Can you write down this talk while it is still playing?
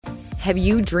Have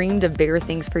you dreamed of bigger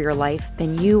things for your life?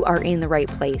 Then you are in the right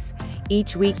place.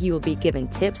 Each week, you will be given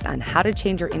tips on how to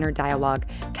change your inner dialogue,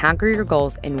 conquer your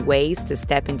goals, and ways to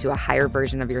step into a higher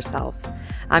version of yourself.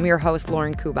 I'm your host,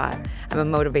 Lauren Kubat. I'm a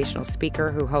motivational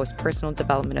speaker who hosts personal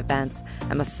development events.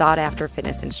 I'm a sought-after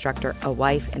fitness instructor, a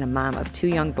wife, and a mom of 2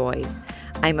 young boys.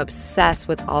 I'm obsessed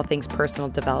with all things personal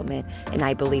development, and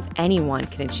I believe anyone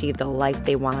can achieve the life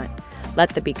they want.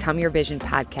 Let the Become Your Vision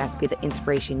podcast be the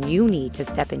inspiration you need to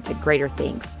step into greater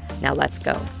things. Now let's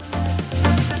go.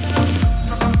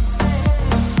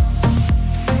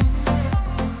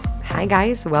 Hi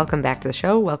guys, welcome back to the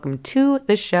show. Welcome to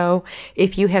the show.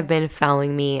 If you have been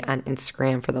following me on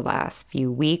Instagram for the last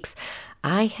few weeks,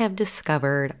 I have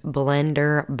discovered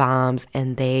Blender Bombs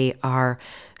and they are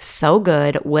so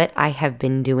good. What I have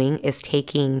been doing is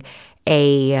taking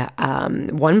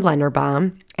one Blender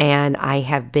Bomb, and I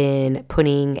have been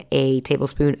putting a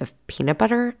tablespoon of peanut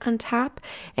butter on top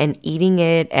and eating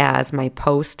it as my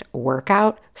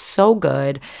post-workout. So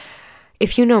good.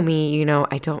 If you know me, you know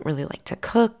I don't really like to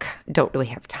cook, don't really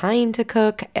have time to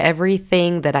cook.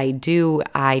 Everything that I do,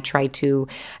 I try to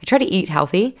eat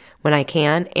healthy when I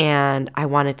can, and I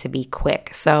want it to be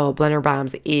quick. So Blender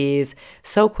Bombs is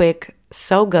so quick,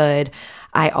 so good.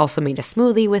 I also made a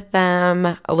smoothie with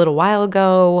them a little while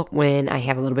ago when I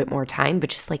have a little bit more time, but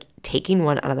just like taking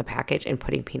one out of the package and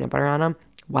putting peanut butter on them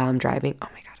while I'm driving. Oh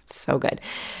my God, it's so good.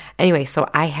 Anyway, so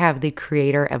I have the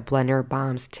creator of Blender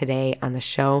Bombs today on the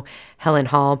show, Helen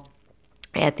Hall.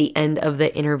 At the end of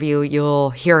the interview, you'll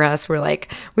hear us.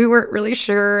 We weren't really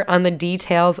sure on the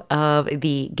details of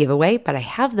the giveaway, but I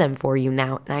have them for you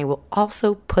now, and I will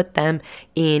also put them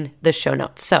in the show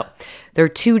notes. So there are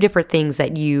 2 different things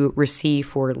that you receive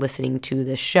for listening to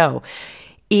this show.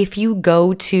 If you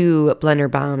go to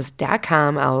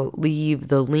blenderbombs.com, I'll leave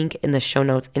the link in the show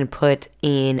notes and put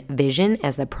in Vision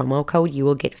as the promo code. You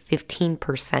will get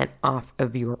 15% off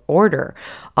of your order.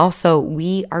 Also,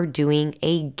 we are doing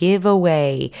a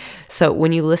giveaway. So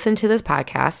when you listen to this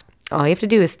podcast, all you have to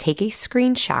do is take a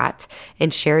screenshot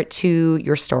and share it to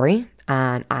your story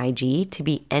on IG to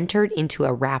be entered into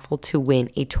a raffle to win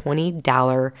a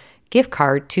 $20 gift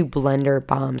card to Blender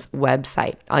Bombs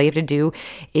website. All you have to do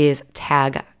is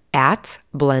tag at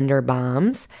Blender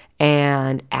Bombs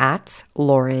and at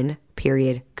Lauren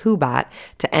Kubat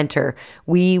to enter.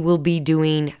 We will be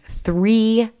doing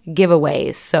 3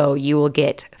 giveaways. So you will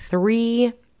get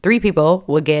three people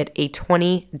will get a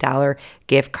 $20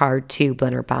 gift card to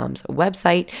Blender Bombs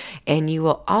website, and you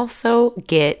will also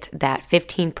get that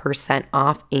 15%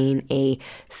 off in a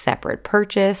separate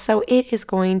purchase. So it is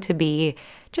going to be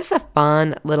just a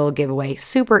fun little giveaway,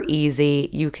 super easy.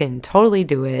 You can totally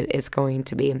do it. It's going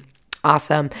to be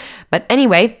awesome. But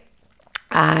anyway,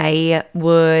 I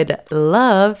would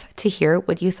love to hear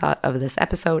what you thought of this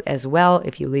episode as well.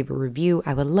 If you leave a review,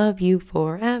 I would love you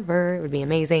forever. It would be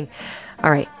amazing.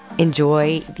 All right,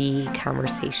 enjoy the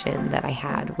conversation that I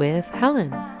had with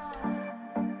Helen.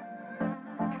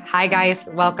 Hi guys,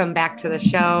 welcome back to the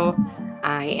show.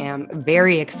 I am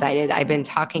very excited. I've been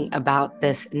talking about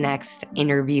this next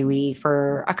interviewee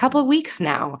for a couple of weeks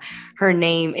now. Her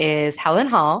name is Helen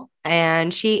Hall,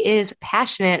 and she is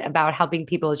passionate about helping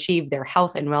people achieve their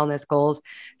health and wellness goals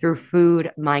through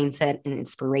food, mindset, and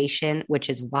inspiration,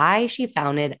 which is why she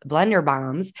founded Blender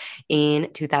Bombs in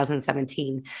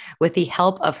 2017. With the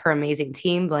help of her amazing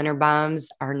team, Blender Bombs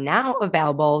are now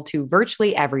available to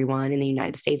virtually everyone in the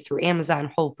United States through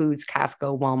Amazon, Whole Foods,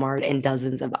 Costco, Walmart, and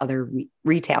dozens of other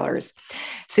retailers.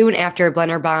 Soon after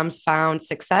Blender Bombs found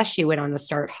success, she went on to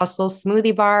start Hustle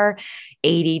Smoothie Bar,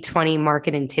 80/20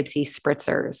 Market, and Tipsy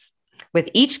Spritzers. With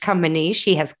each company,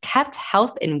 she has kept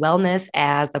health and wellness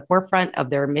as the forefront of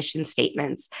their mission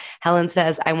statements. Helen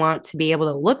says, I want to be able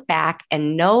to look back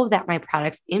and know that my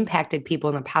products impacted people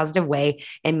in a positive way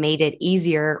and made it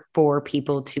easier for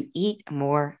people to eat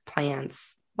more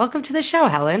plants. Welcome to the show,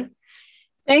 Helen.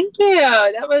 Thank you.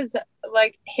 That was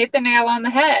hit the nail on the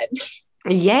head.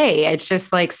 Yay. It's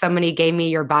just like somebody gave me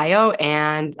your bio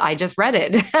and I just read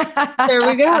it. There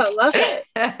we go. Love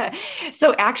it.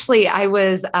 So actually I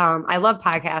love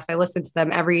podcasts. I listen to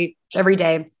them every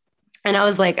day. And I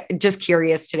was just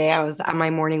curious today. I was on my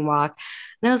morning walk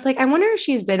and I was like, I wonder if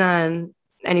she's been on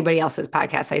anybody else's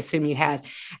podcast. I assume you had.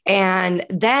 And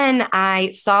then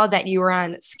I saw that you were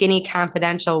on Skinny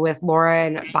Confidential with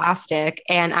Lauren Bosstick.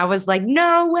 And I was like,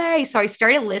 no way. So I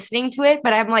started listening to it,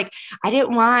 but I'm like, I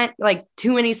didn't want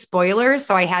too many spoilers.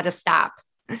 So I had to stop.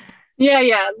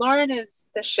 Yeah. Lauren is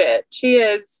the shit. She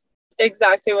is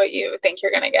exactly what you think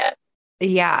you're going to get.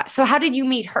 Yeah. So how did you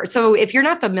meet her? So if you're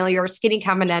not familiar, Skinny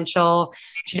Confidential,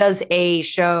 she does a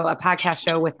podcast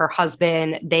show with her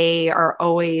husband. They are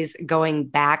always going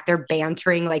back. They're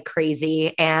bantering like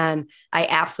crazy, and I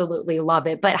absolutely love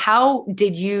it. But how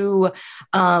did you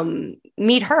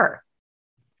meet her?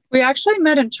 We actually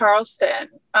met in Charleston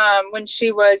when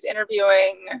she was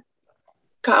interviewing.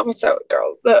 God, what's that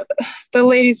girl? The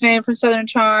lady's name from Southern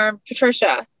Charm,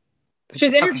 Patricia. She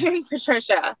was Okay. interviewing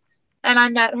Patricia, and I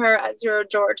met her at Zero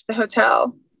George, the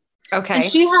hotel. And Okay.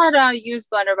 she had used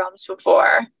blender bombs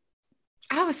before.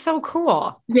 Oh, so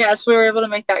cool. Yes, we were able to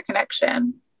make that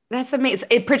connection. That's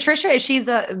amazing. Patricia, is she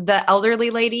the elderly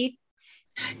lady?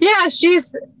 Yeah,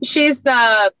 she's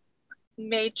the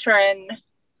matron.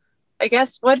 I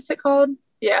guess what's it called?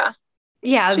 Yeah,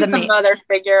 Yeah, she's the mother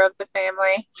figure of the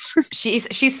family.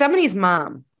 she's somebody's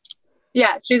mom.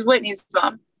 Yeah, she's Whitney's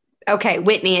mom. Okay,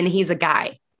 Whitney, and he's a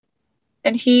guy.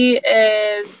 And he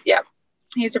is, yeah,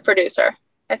 he's a producer,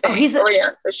 I think. Oh, he's or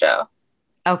yeah, the show.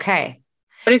 okay.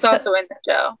 But he's also in the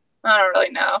show. I don't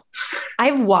really know.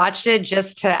 I've watched it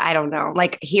just to, I don't know,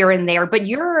 like here and there, but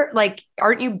you're like,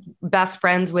 aren't you best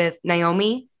friends with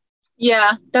Naomi?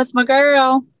 Yeah, that's my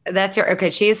girl. That's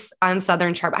okay. She's on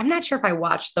Southern Charm. I'm not sure if I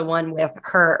watched the one with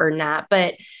her or not,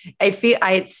 but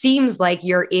it seems like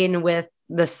you're in with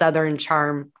the Southern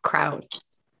Charm crowd.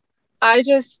 I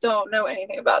just don't know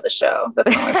anything about the show.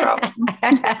 That's the only problem.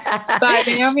 But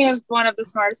Naomi is one of the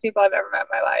smartest people I've ever met in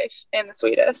my life and the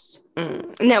sweetest.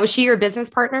 Now, was she your business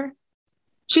partner?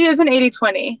 She is an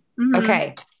 80/20. Mm-hmm.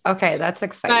 Okay. Okay. That's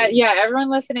exciting. But yeah,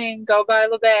 everyone listening, go buy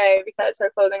LaBay because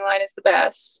her clothing line is the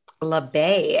best.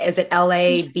 LaBay. Is it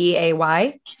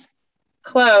Labay?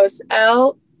 Close.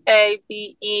 Labeye.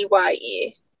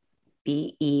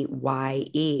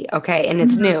 Beye. Okay. And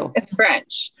it's new. It's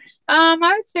French. I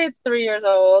would say it's 3 years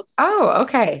old. Oh,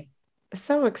 okay.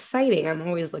 So exciting. I'm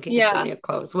always looking for new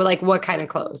clothes. Well, like what kind of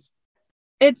clothes?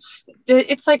 It's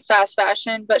like fast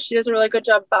fashion, but she does a really good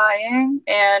job buying,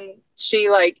 and she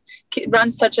like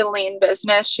runs such a lean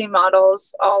business. She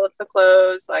models all of the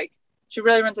clothes. Like she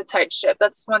really runs a tight ship.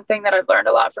 That's one thing that I've learned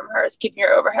a lot from her is keeping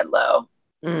your overhead low.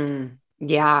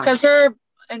 Yeah. Because her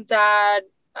and dad,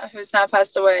 who's now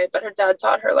passed away, but her dad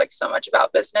taught her like so much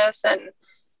about business, and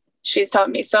she's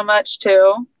taught me so much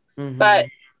too. But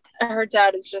her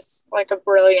dad is just like a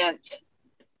brilliant,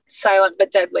 silent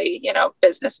but deadly,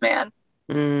 businessman.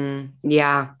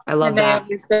 Yeah, I love that.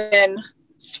 Naomi's been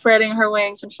spreading her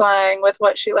wings and flying with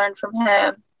what she learned from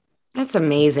him. That's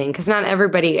amazing because not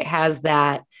everybody has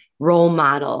that role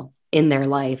model in their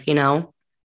life, Yeah,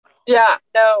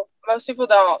 no, most people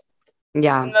don't.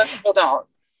 Yeah. Most people don't.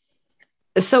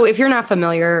 So if you're not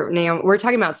familiar, Naomi, we're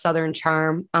talking about Southern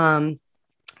Charm. So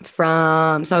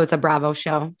it's a Bravo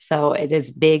show. So it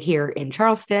is big here in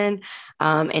Charleston.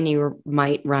 And you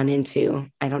might run into,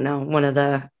 I don't know, one of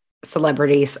the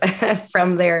celebrities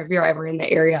from there if you're ever in the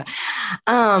area.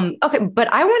 Okay,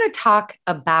 but I want to talk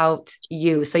about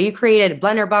you. So you created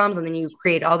Blender Bombs and then you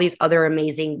create all these other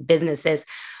amazing businesses.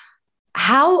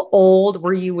 How old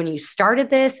were you when you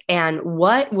started this, and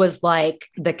what was like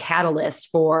the catalyst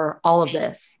for all of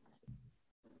this?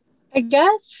 I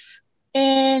guess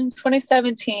in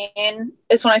 2017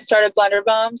 is when I started Blender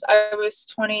Bombs. I was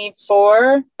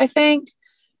 24, I think.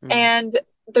 And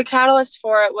the catalyst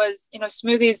for it was,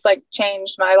 smoothies like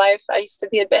changed my life. I used to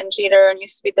be a binge eater and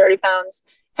used to be 30 pounds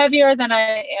heavier than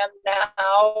I am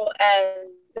now.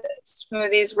 And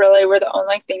smoothies really were the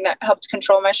only thing that helped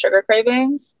control my sugar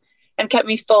cravings and kept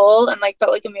me full and like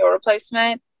felt like a meal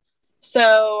replacement.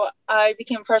 So I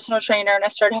became a personal trainer and I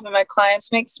started having my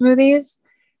clients make smoothies.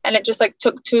 And it just like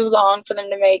took too long for them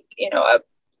to make,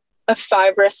 a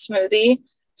fibrous smoothie.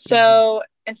 So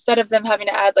instead of them having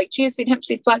to add like chia seed, hemp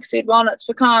seed, flaxseed, walnuts,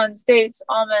 pecans, dates,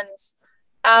 almonds,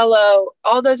 aloe,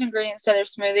 all those ingredients to their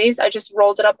smoothies, I just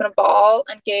rolled it up in a ball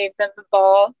and gave them the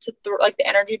ball to like the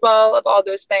energy ball of all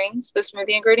those things, the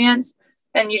smoothie ingredients.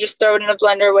 And you just throw it in a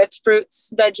blender with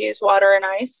fruits, veggies, water, and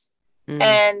ice.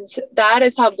 And that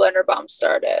is how Blender Bomb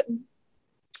started.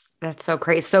 That's so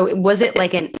crazy. So was it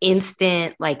like an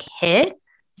instant like hit?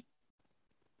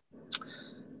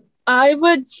 I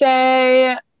would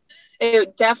say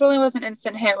it definitely was an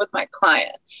instant hit with my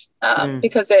clients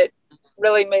because it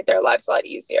really made their lives a lot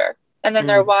easier. And then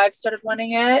their wives started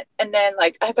wanting it. And then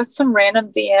like I got some random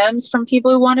DMs from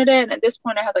people who wanted it. And at this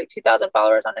point I had like 2,000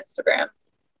 followers on Instagram.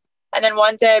 And then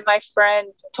one day my friend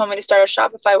told me to start a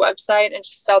Shopify website and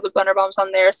just sell the Blender Bombs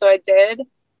on there. So I did.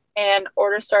 And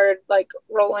orders started like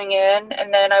rolling in.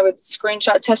 And then I would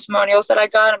screenshot testimonials that I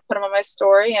got and put them on my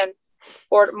story, and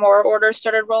more orders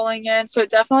started rolling in. So it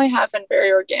definitely happened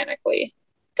very organically,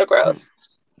 the growth.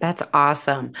 That's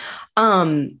awesome.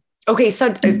 Okay,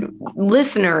 so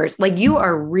listeners, like you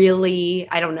are really,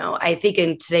 I don't know. I think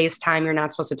in today's time, you're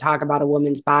not supposed to talk about a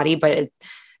woman's body, but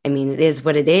I mean, it is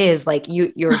what it is. Like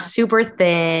you're super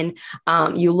thin.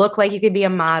 You look like you could be a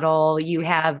model. You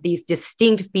have these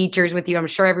distinct features with you. I'm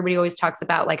sure everybody always talks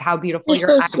about like how beautiful You're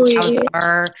your so eyebrows sweet.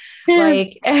 are. Yeah.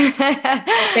 Like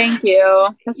Thank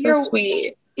you. That's so you're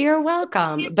sweet. you're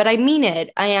welcome, but I mean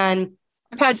it. And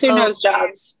I've had two so nose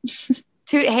jobs.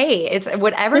 hey, it's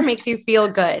whatever makes you feel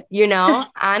good, you know,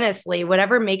 honestly,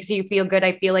 whatever makes you feel good.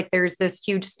 I feel like there's this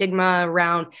huge stigma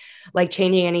around like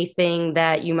changing anything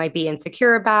that you might be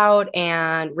insecure about.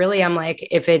 And really, I'm like,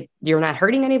 if you're not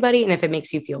hurting anybody and if it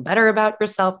makes you feel better about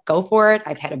yourself, go for it.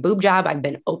 I've had a boob job. I've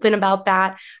been open about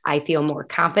that. I feel more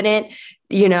confident,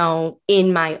 you know,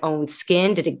 in my own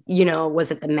skin. Did it, you know,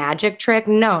 was it the magic trick?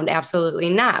 No, absolutely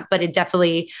not. But it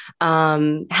definitely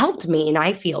helped me and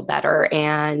I feel better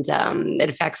and it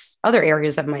affects other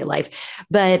areas of my life.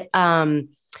 But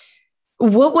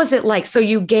what was it like? So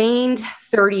you gained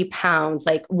 30 pounds.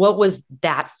 Like, what was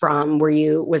that from?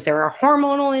 Was there a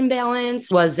hormonal imbalance?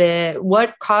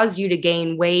 What caused you to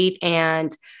gain weight?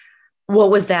 And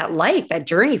what was that like, that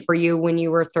journey for you when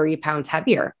you were 30 pounds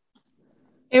heavier?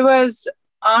 It was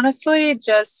honestly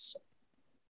just,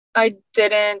 I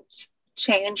didn't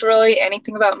change really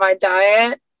anything about my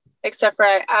diet, except for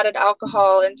I added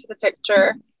alcohol into the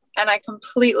picture and I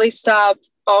completely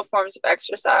stopped all forms of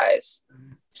exercise.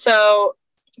 So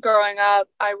growing up,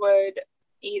 I would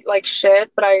eat like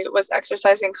shit, but I was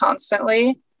exercising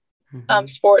constantly. Mm-hmm.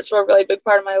 Sports were a really big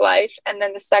part of my life. And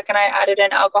then the second I added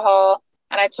in alcohol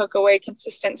and I took away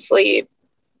consistent sleep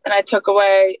and I took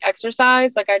away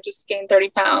exercise, like I just gained 30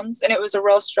 pounds. And it was a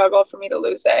real struggle for me to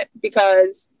lose it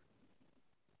because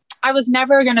I was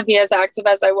never going to be as active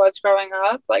as I was growing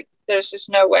up. Like, there's just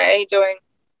no way doing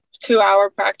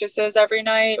 2-hour practices every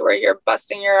night where you're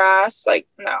busting your ass. Like,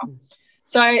 no.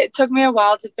 So it took me a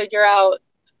while to figure out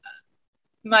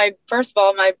first of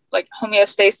all, my like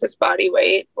homeostasis body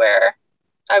weight, where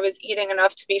I was eating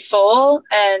enough to be full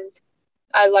and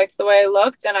I liked the way I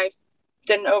looked and I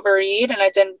didn't overeat and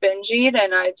I didn't binge eat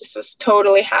and I just was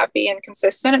totally happy and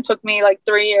consistent. It took me like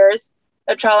 3 years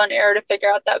of trial and error to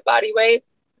figure out that body weight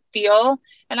feel.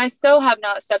 And I still have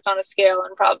not stepped on a scale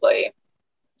in probably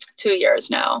 2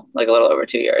 years now, like a little over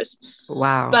 2 years.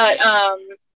 Wow. But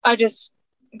I just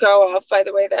go off by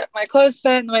the way that my clothes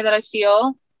fit and the way that I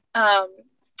feel.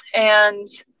 And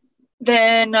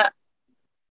then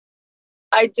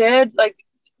I did like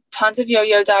tons of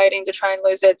yo-yo dieting to try and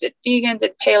lose it, did vegan,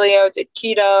 did paleo, did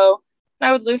keto, and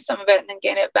I would lose some of it and then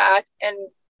gain it back. And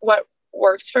what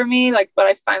worked for me, like what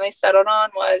I finally settled on,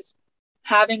 was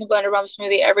having a blender bomb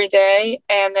smoothie every day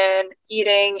and then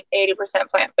eating 80%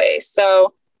 plant-based. So,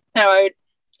 you know, I would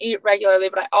eat regularly,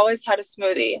 but I always had a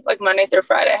smoothie, like Monday through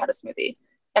Friday I had a smoothie.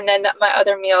 And then my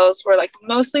other meals were like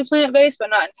mostly plant-based, but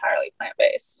not entirely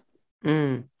plant-based.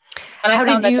 Mm. And I How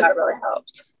found did that you really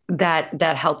helped.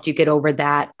 that helped you get over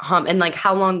that hump? And like,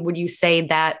 how long would you say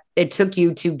that it took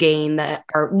you to gain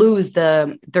or lose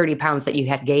the 30 pounds that you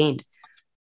had gained?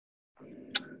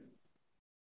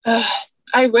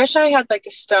 I wish I had like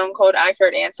a stone cold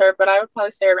accurate answer, but I would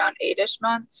probably say around 8-ish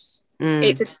months,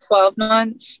 8 to 12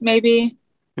 months, maybe.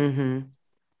 Mm-hmm.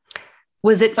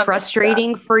 Was it Something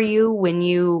frustrating like for you when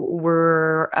you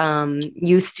were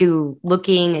used to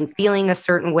looking and feeling a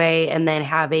certain way and then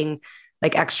having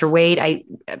like extra weight?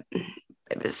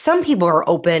 Some people are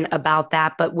open about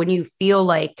that, but when you feel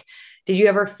like, did you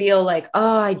ever feel like,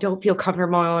 oh, I don't feel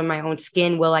comfortable in my own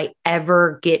skin? Will I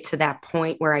ever get to that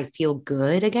point where I feel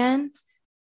good again?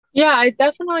 Yeah, I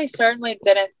definitely certainly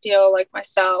didn't feel like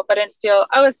myself.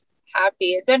 I was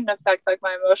happy. It didn't affect like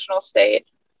my emotional state,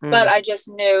 but Mm, I just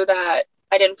knew that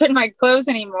I didn't fit in my clothes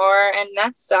anymore and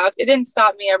that sucked. It didn't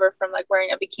stop me ever from like wearing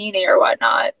a bikini or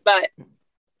whatnot, but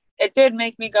it did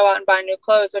make me go out and buy new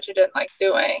clothes, which I didn't like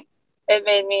doing. It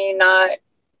made me not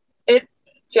it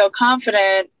feel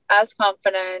confident,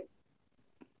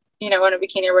 you know, in a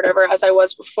bikini or whatever as I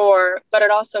was before. But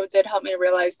it also did help me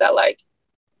realize that like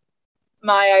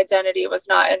my identity was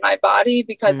not in my body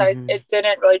because mhm, it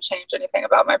didn't really change anything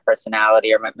about my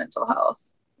personality or my mental health.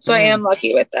 So I mm, am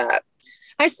lucky with that.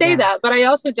 I say yeah. that, but I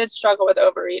also did struggle with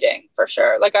overeating for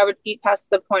sure. Like I would eat past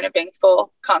the point of being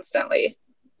full constantly.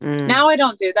 Mm, Now I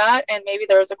don't do that. And maybe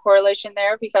there is a correlation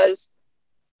there because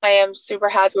I am super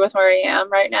happy with where I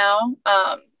am right now.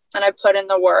 And I put in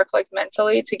the work like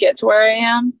mentally to get to where I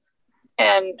am.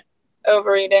 And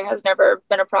overeating has never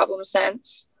been a problem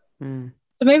since. mm.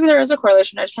 So maybe there is a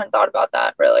correlation. I just hadn't thought about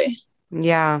that really.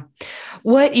 Yeah.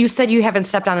 What you said you haven't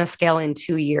stepped on a scale in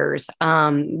 2 years.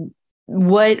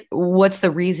 What's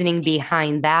the reasoning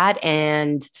behind that?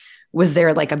 And Was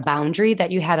there like a boundary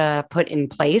that you had to put in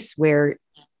place where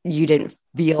you didn't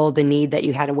feel the need that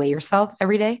you had to weigh yourself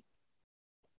every day?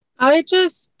 I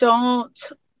just don't,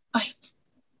 I,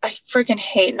 I freaking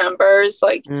hate numbers.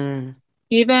 Like, Mm,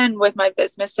 even with my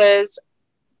businesses,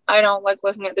 I don't like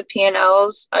looking at the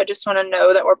P&Ls. I just want to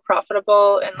know that we're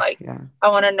profitable, and like yeah. I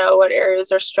want to know what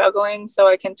areas are struggling so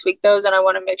I can tweak those, and I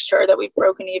want to make sure that we've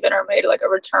broken even or made like a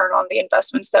return on the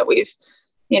investments that we've,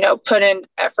 put in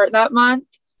effort that month.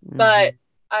 Mhm. But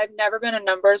I've never been a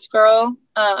numbers girl.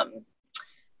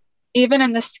 Even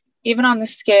on the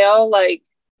scale, like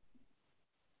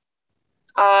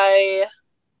I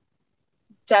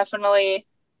definitely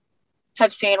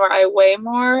have seen where I weigh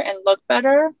more and look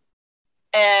better,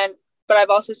 and but I've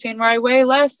also seen where I weigh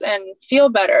less and feel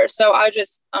better. So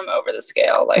I'm over the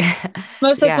scale. Like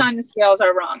most of the Yeah. time the scales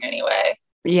are wrong anyway.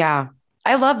 Yeah.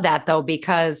 I love that though,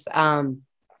 because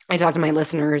I talked to my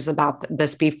listeners about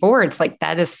this before. It's like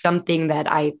that is something that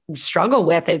I struggle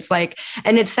with. It's like,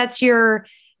 and it sets your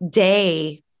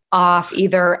day off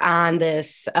either on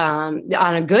this on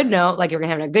a good note, like you're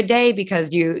gonna have a good day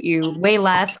because you weigh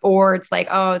less, or it's like,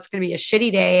 oh, it's gonna be a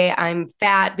shitty day. I'm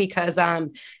fat because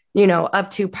I'm up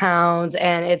 2 pounds,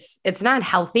 and it's not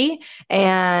healthy.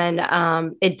 And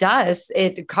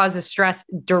it causes stress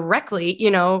directly,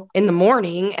 in the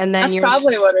morning. And then That's you're,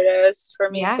 probably what it is for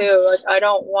me yeah. too. Like I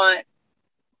don't want,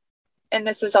 and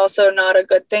this is also not a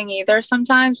good thing either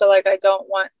sometimes, but like I don't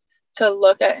want to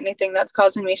look at anything that's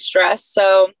causing me stress.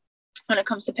 So when it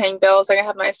comes to paying bills, like I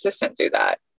have my assistant do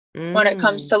that. When it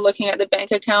comes Mm. to looking at the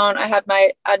bank account, I have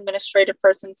my administrative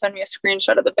person send me a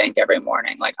screenshot of the bank every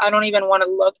morning. Like I don't even want to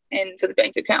look into the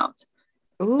bank account.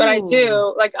 But I Ooh.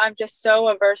 do, like I'm just so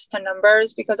averse to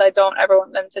numbers because I don't ever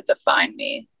want them to define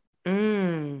me.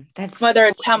 That's Whether so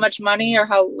it's how much money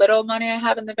interesting. or how little money I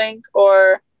have in the bank,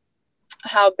 or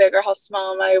how big or how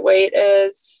small my weight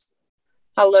is,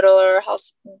 how little or how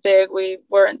big we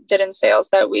did in sales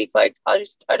that week. Like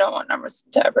I don't want numbers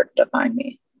to ever define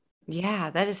me.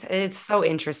 Yeah, it's so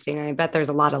interesting. I bet there's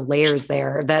a lot of layers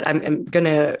there that I'm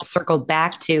gonna circle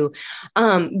back to.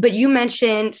 But you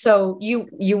mentioned, so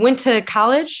you went to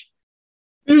college?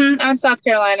 I'm in South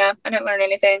Carolina. I didn't learn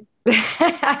anything.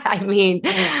 I mean,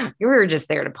 you were just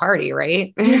there to party,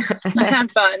 right? Yeah, I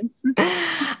had fun.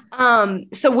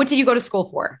 So what did you go to school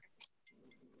for?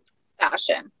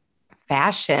 Fashion.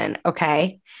 Fashion.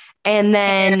 Okay. And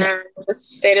then, And the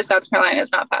state of South Carolina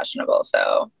is not fashionable.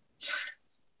 so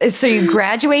you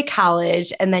graduate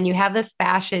college and then you have this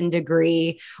fashion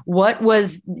degree. What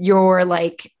was your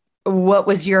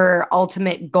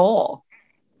ultimate goal?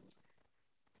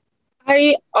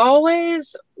 I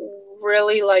always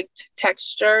really liked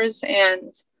textures,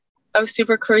 and I was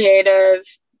super creative.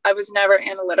 I was never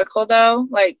analytical though.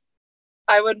 Like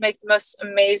I would make the most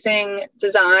amazing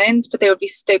designs, but they would be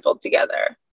stapled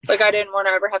together. Like I didn't want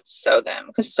to ever have to sew them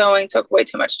because sewing took way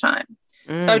too much time.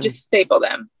 So I would Mm, just staple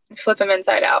them and flip them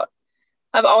inside out.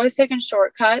 I've always taken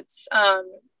shortcuts.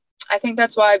 I think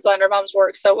that's why Blender Bombs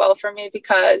work so well for me,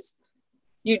 because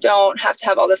you don't have to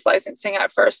have all this licensing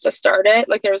at first to start it.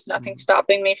 Like there was nothing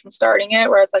stopping me from starting it.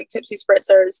 Whereas like Tipsy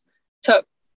Spritzers took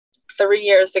 3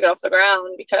 years to get off the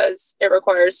ground because it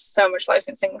requires so much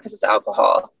licensing because it's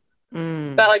alcohol. But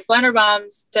mm. like Blender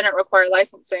Bombs didn't require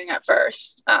licensing at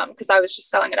first because I was just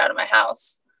selling it out of my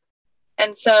house.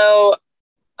 And so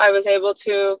I was able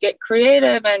to get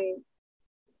creative, and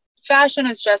fashion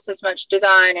is just as much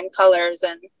design and colors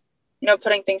and,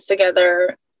 putting things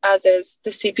together as is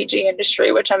the CPG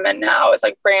industry, which I'm in now, is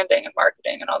like branding and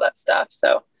marketing and all that stuff.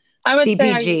 So I would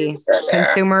say I CPG, used it there.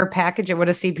 consumer package. What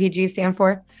does CPG stand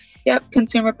for? Yep.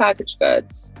 Consumer packaged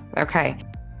goods. Okay.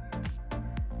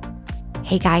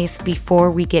 Hey guys,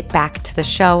 before we get back to the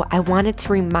show, I wanted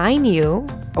to remind you,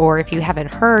 or if you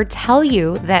haven't heard, tell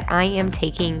you that I am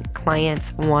taking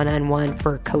clients one-on-one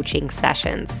for coaching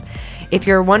sessions. If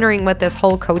you're wondering what this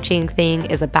whole coaching thing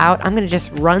is about, I'm going to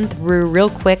just run through real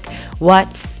quick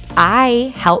what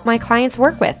I help my clients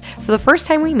work with. So the first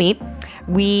time we meet,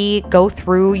 we go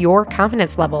through your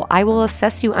confidence level. I will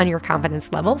assess you on your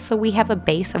confidence level so we have a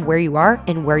base of where you are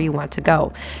and where you want to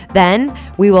go. Then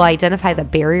we will identify the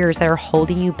barriers that are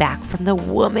holding you back from the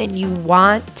woman you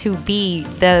want to be,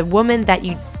 the woman that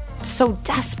you so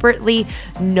desperately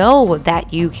know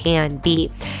that you can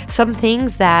be. Some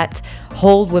things that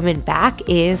hold women back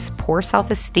is poor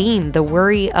self-esteem, the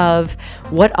worry of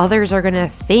what others are going to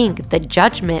think, the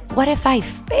judgment, what if I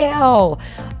fail?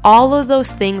 All of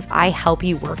those things I help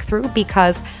you work through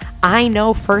because I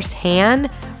know firsthand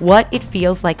what it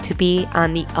feels like to be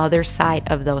on the other side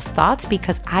of those thoughts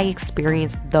because I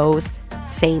experienced those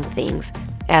same things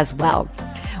as well.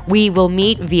 We will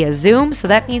meet via Zoom. So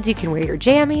that means you can wear your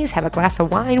jammies, have a glass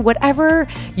of wine, whatever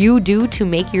you do to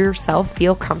make yourself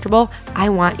feel comfortable. I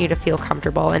want you to feel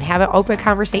comfortable and have an open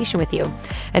conversation with you.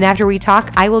 And after we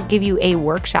talk, I will give you a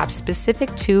workshop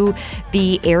specific to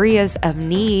the areas of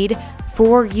need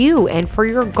for you and for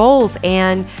your goals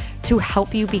and to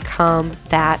help you become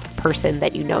that person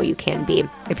that you know you can be.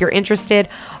 If you're interested,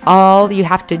 all you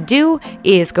have to do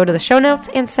is go to the show notes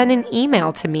and send an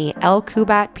email to me,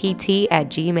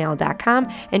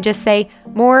 lkubatpt@gmail.com, and just say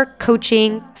more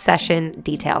coaching session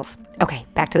details. Okay,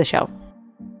 back to the show.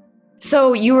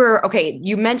 So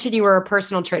you mentioned you were a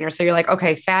personal trainer. So you're like,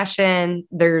 okay, fashion,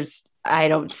 I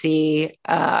don't see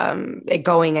it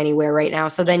going anywhere right now.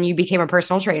 So then you became a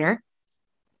personal trainer.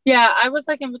 Yeah, I was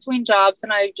like in between jobs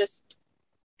and I just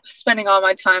spending all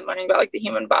my time learning about like the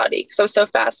human body because I was so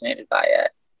fascinated by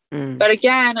it. But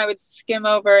again, I would skim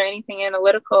over anything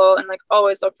analytical and like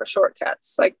always look for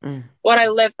shortcuts. Like what I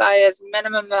live by is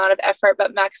minimum amount of effort,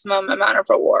 but maximum amount of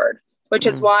reward, which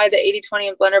is why the 80/20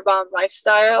 and Blender Bomb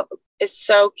lifestyle is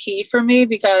so key for me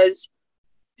because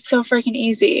it's so freaking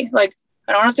easy. Like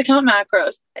I don't have to count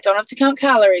macros. I don't have to count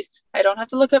calories. I don't have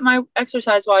to look at my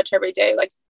exercise watch every day.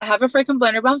 Like I have a freaking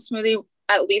Blender Bomb smoothie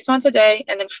at least once a day.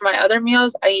 And then for my other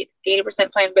meals, I eat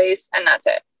 80% plant-based and that's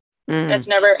it. And it's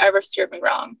never, ever steered me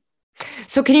wrong.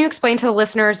 So can you explain to the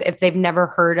listeners if they've never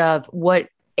heard of what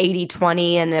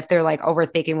 80/20 and if they're like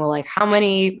overthinking, well, like how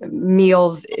many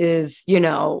meals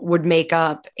would make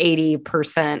up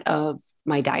 80% of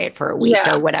my diet for a week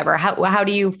or whatever? How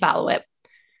do you follow it?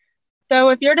 So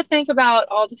if you're to think about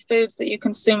all the foods that you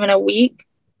consume in a week,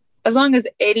 as long as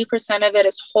 80% of it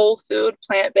is whole food,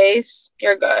 plant-based,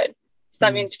 you're good. So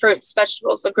that means fruits,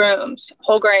 vegetables, legumes,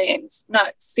 whole grains,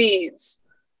 nuts, seeds.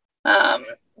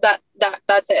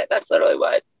 That's it. That's literally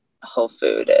what whole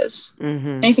food is.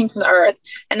 Anything from the earth.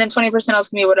 And then 20% else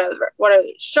can be whatever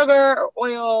sugar or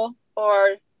oil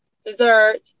or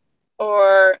dessert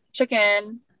or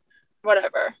chicken,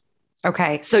 whatever.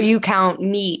 Okay. So you count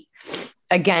meat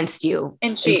against you.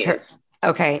 And cheese.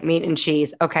 Okay, meat and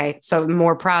cheese. Okay, so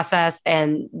more processed,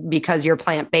 and because you're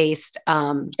plant-based,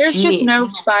 there's just no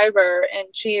fiber in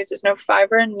cheese. There's no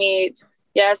fiber in meat.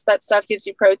 Yes, that stuff gives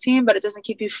you protein, but it doesn't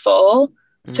keep you full.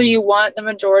 So you want the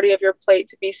majority of your plate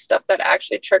to be stuff that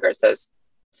actually triggers those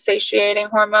satiating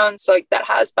hormones, so like that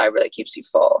has fiber that keeps you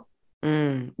full.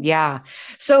 Yeah.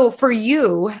 So for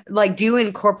you, like, do you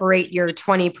incorporate your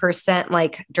 20%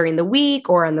 like during the week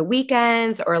or on the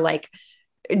weekends, or like?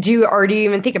 Do you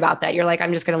even think about that? You're like,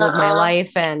 I'm just going to live my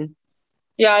life. And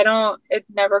yeah, it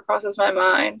never crosses my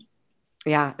mind.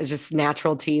 Yeah. It's just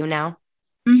natural to you now.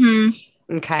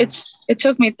 Okay. It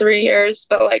took me 3 years,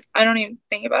 but like, I don't even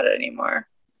think about it anymore.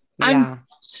 Yeah. I'm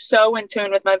so in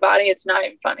tune with my body. It's not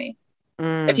even funny.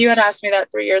 If you had asked me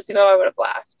that 3 years ago, I would have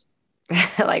laughed.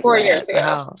 Like 4 years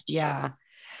ago. Oh, yeah.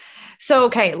 So,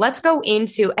 okay, let's go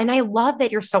into, and I love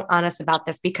that you're so honest about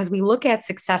this because we look at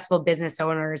successful business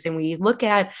owners and we look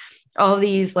at all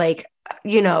these like,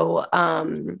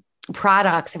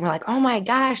 products and we're like, oh my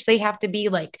gosh, they have to be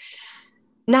like,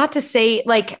 not to say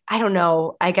like, I don't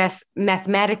know, I guess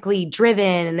mathematically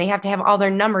driven and they have to have all their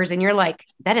numbers. And you're like,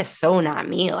 that is so not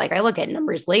me. Like I look at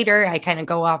numbers later. I kind of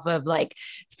go off of like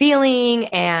feeling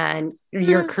and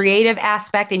your creative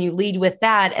aspect and you lead with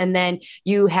that. And then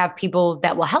you have people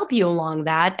that will help you along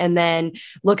that. And then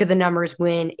look at the numbers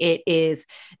when it is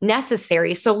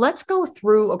necessary. So let's go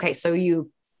through. Okay. So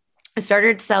you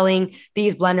started selling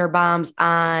these Blender Bombs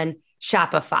on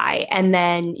Shopify, and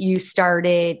then you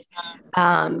started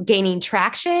gaining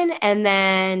traction, and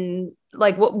then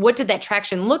like what did that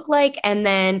traction look like, and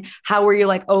then how were you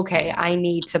like, okay, I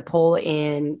need to pull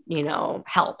in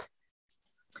help?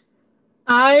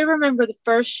 I remember the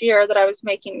first year that I was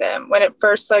making them when it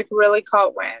first like really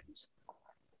caught wind.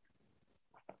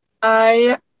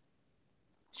 I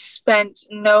spent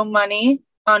no money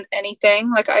on anything.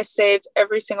 Like I saved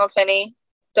every single penny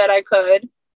that I could,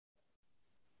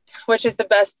 which is the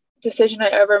best decision I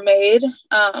ever made,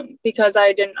 because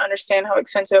I didn't understand how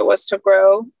expensive it was to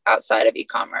grow outside of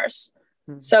e-commerce.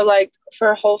 So like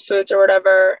for Whole Foods or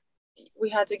whatever, we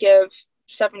had to give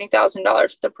 $70,000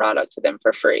 for the product to them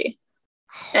for free.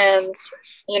 And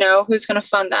who's going to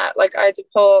fund that? Like I had to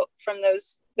pull from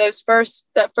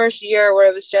that first year where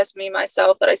it was just me,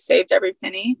 myself, that I saved every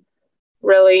penny,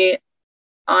 really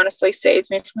honestly saved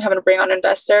me from having to bring on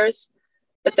investors.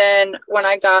 But then when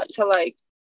I got to like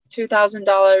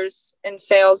 $2,000 in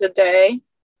sales a day,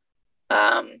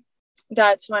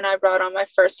 that's when I brought on my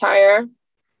first hire.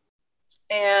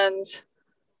 And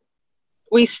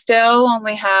we still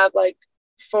only have like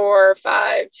 4 or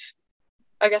 5,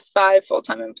 I guess 5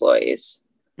 full-time employees.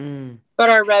 Mm. but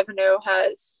our revenue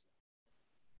has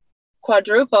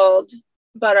quadrupled,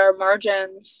 but our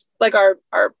margins, like our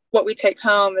what we take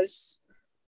home is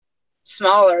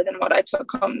smaller than what I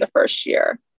took home the first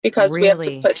year because we have to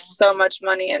Really? put so much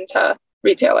money into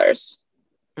retailers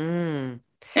Mm.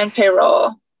 and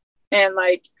payroll. And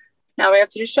like now we have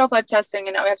to do shelf life testing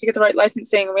and now we have to get the right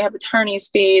licensing and we have attorney's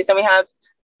fees and we have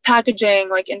packaging,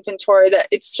 like inventory, that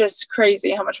it's just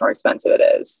crazy how much more expensive it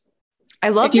is I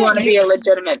if love you that want to be a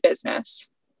legitimate business.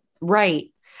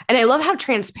 right. And I love how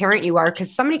transparent you are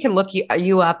because somebody can look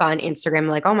you up on Instagram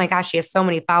like, oh my gosh, she has so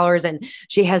many followers and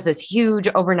she has this huge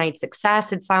overnight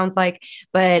success, it sounds like.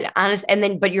 But honest, and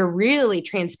then, but you're really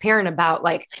transparent about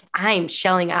like, I'm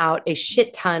shelling out a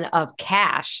shit ton of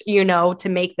cash, to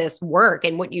make this work.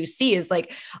 And what you see is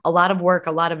like a lot of work,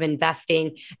 a lot of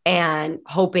investing, and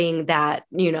hoping that,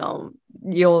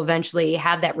 you'll eventually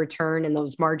have that return and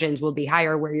those margins will be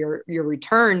higher where your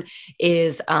return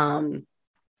is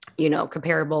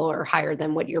comparable or higher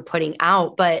than what you're putting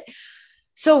out. But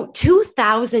so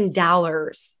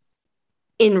 $2,000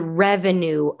 in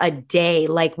revenue a day,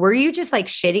 like, were you just like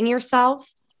shitting yourself?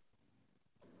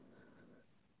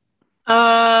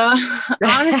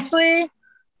 Honestly,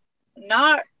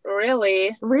 not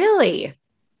really. Really?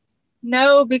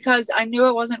 No, because I knew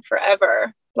it wasn't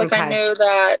forever. Like I Okay. knew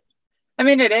that, I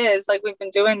mean, it is like we've been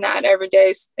doing that every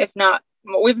day, if not,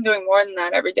 we've been doing more than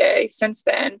that every day since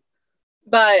then.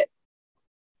 But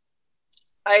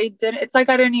it's like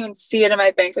I didn't even see it in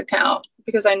my bank account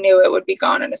because I knew it would be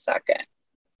gone in a second.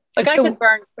 Like I could So,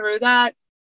 burn through that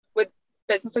with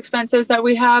business expenses that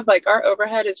we have. Like our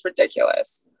overhead is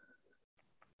ridiculous.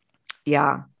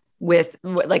 yeah, with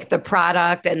like the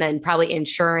product and then probably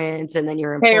insurance and then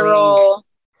your employees. Payroll,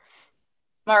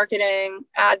 marketing,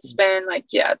 ad spend, like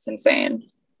yeah, it's insane.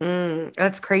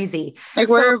 That's crazy. Like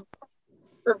So,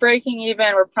 we're breaking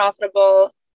even, we're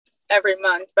profitable every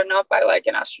month, but not by like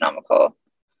an astronomical.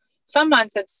 Some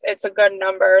months it's a good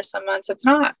number, some months it's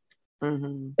not.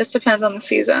 mhm. This depends on the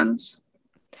seasons.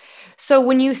 So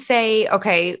when you say,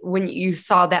 okay, when you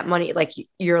saw that money, like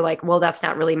you're like, well, that's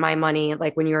not really my money.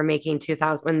 Like when you were making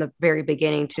 2000 in the very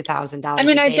beginning, I $2,000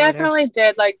 mean, a I day or whatever. definitely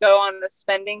did like go on the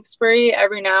spending spree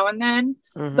every now and then,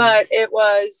 Hmm. but it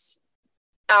was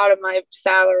out of my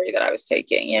salary that I was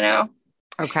taking,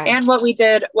 Okay. And what we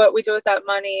do with that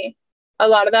money, a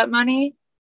lot of that money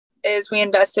is we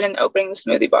invested in opening the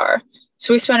smoothie bar.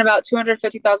 So we spent about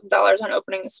 $250,000 on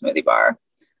opening the smoothie bar.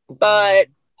 Wow. But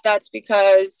that's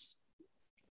because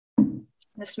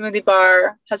the smoothie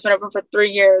bar has been open for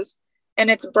 3 years and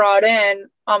it's brought in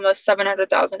almost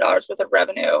 $700,000 worth of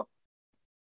revenue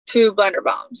to Blender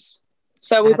Bombs.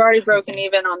 So we've That's already broken crazy.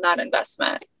 even on that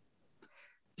investment.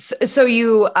 So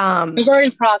you, We've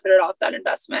already profited off that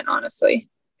investment, honestly.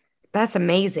 that's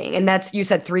amazing. And that's, you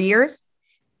said 3 years?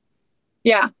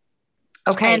 Yeah.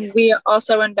 Okay. And we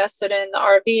also invested in the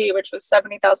RV, which was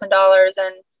 $70,000.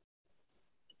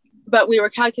 But we were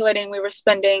calculating, we were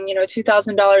spending,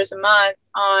 $2,000 a month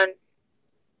on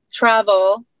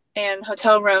travel and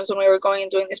hotel rooms when we were going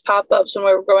and doing these pop-ups, when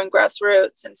we were going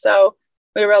grassroots. And so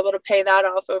we were able to pay that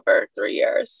off over 3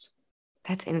 years.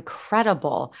 That's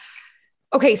incredible.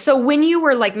 Okay. So when you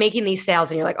were like making these sales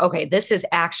and you're like, okay, this is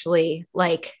actually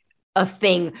like a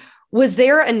thing, was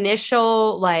there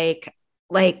initial like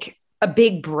a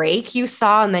big break you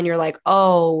saw and then you're like,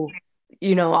 oh,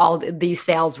 all these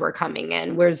sales were coming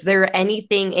in? Was there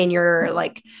anything in your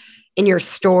like in your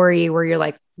story where you're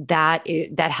like that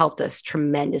helped us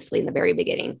tremendously in the very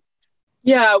beginning?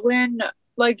 Yeah,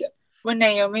 like when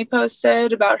Naomi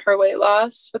posted about her weight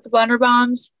loss with the Blender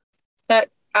Bombs, that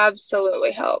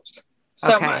absolutely helped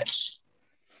so Okay. much.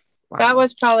 That Wow.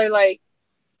 was probably like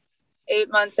 8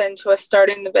 months into us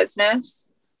starting the business.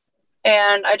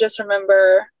 And I just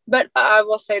remember, but I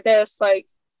will say this, like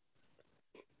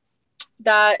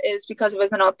that is because it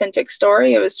was an authentic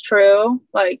story. It was true.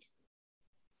 Like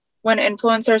when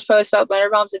influencers post about Blender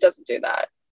Bombs, it doesn't do that.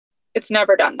 It's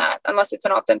never done that unless it's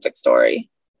an authentic story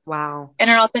Wow. and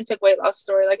an authentic weight loss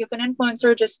story. Like if an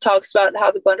influencer just talks about how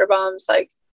the Blender Bombs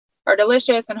like are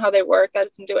delicious and how they work, that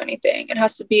doesn't do anything. It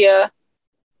has to be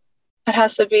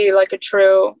like a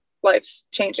true life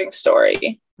changing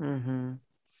story. Hmm.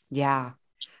 Yeah.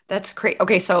 That's great.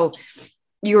 Okay, so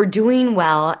you're doing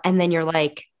well, and then you're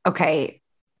like, okay,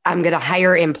 I'm going to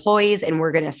hire employees and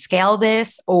we're going to scale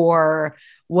this. Or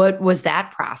what was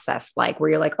that process like where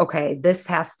you're like, okay, this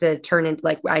has to turn into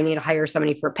like, I need to hire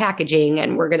somebody for packaging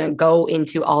and we're going to go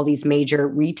into all these major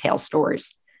retail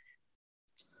stores?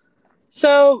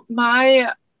 So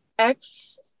my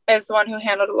ex is the one who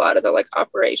handled a lot of the like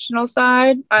operational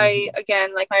side. I Mhm.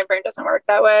 again, like my brain doesn't work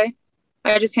that way.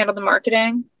 I just handled the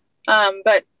marketing.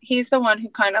 But he's the one who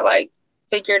kind of like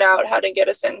figured out how to get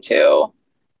us into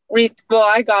well,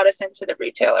 I got us into the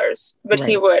retailers, but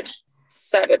he Right. would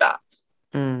set it up.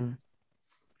 Mm.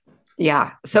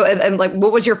 Yeah. So, and like,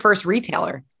 what was your first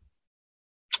retailer?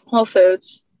 Whole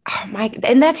Foods. Oh my,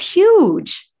 and that's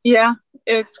huge. Yeah,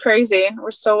 it's crazy.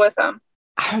 We're still with them.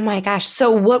 Oh my gosh.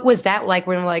 So what was that like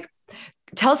when like,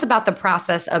 tell us about the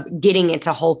process of getting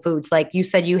into Whole Foods. Like you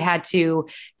said, you had to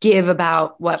give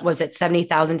about, what was it,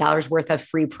 $70,000 worth of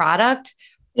free product?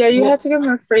 Yeah, you Well, have to give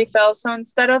them a free fill. So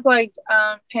instead of like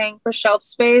paying for shelf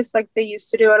space like they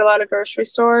used to do at a lot of grocery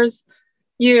stores,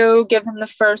 you give them the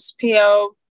first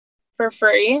PO for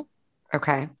free.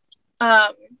 okay.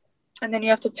 Um, and then you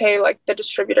have to pay like the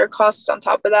distributor costs on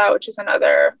top of that, which is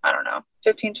another, I don't know,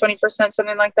 15-20%,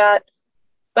 something like that.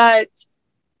 But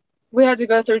we had to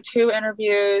go through 2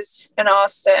 interviews in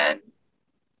Austin.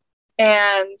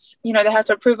 And, they have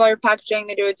to approve all your packaging.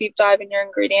 They do a deep dive in your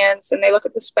ingredients and they look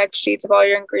at the spec sheets of all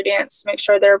your ingredients to make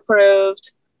sure they're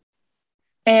approved.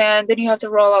 And then you have to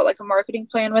roll out like a marketing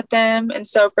plan with them. And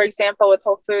so, for example, with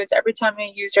Whole Foods, every time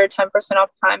you use your 10% off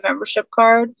Prime membership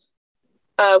card,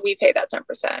 we pay that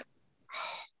 10%.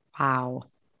 Wow.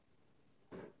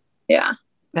 Yeah.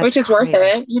 That's Which is crazy. worth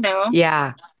it.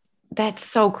 Yeah. That's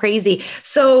so crazy.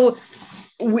 So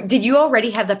did you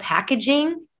already have the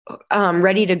packaging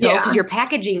ready to go? Because Yeah. your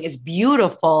packaging is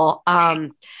beautiful. I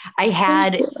Thank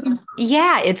had, you.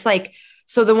 yeah, it's like,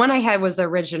 so the one I had was the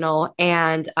original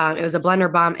and it was a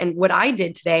blender bomb. And what I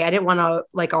did today, I didn't want to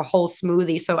like a whole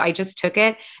smoothie. So I just took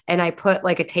it and I put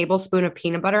like a tablespoon of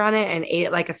peanut butter on it and ate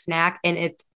it like a snack. And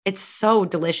it's so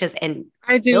delicious and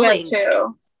I do that filling.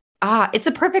 too. It's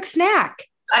a perfect snack.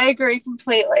 I agree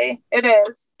completely. It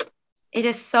is. It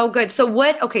is so good. So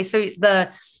what, okay, so the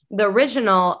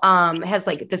original has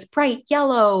like this bright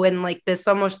yellow and like this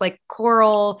almost like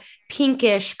coral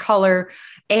pinkish color.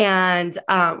 And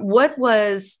what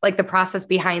was like the process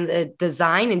behind the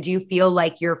design? And do you feel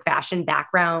like your fashion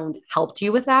background helped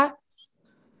you with that?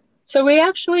 So we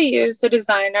actually used a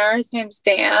designer. His name's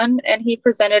Dan, and he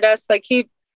presented us like he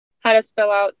had us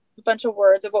fill out a bunch of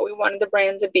words of what we wanted the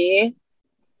brand to be.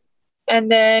 And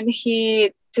then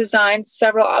he designed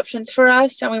several options for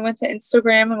us. And we went to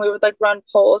Instagram and we would like run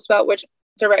polls about which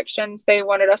directions they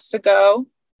wanted us to go.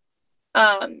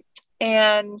 Um,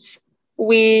 and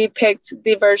we picked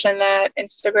the version that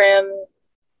Instagram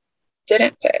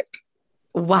didn't pick.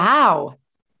 Wow.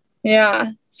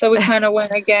 Yeah. So we kind of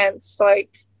went against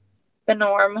like the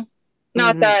norm.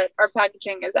 Not Mhm. that our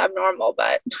packaging is abnormal,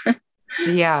 but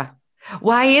Yeah.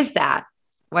 Why is that?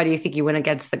 Why do you think you went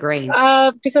against the grain?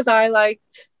 because I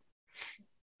liked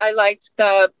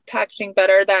the packaging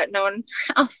better that no one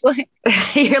else liked.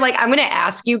 You're like, I'm going to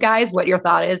ask you guys what your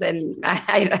thought is, and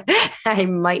I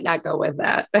might not go with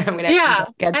that. I'm going to have to Yeah.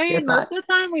 go against I your mean, most thoughts. of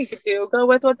the time we could go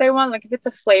with what they want. Like if it's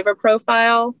a flavor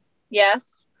profile,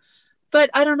 yes. But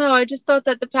I don't know. I just thought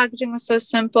that the packaging was so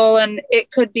simple and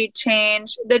it could be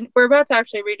changed. Then we're about to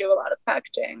actually redo a lot of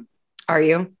packaging. Are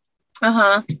you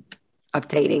Uh-huh.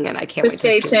 updating? And I can't But wait to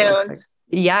stay see what it looks tuned. like.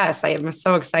 Yes, I am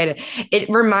so excited. It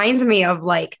reminds me of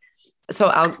like,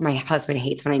 so my husband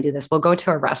hates when I do this. We'll go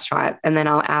to a restaurant and then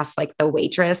I'll ask like the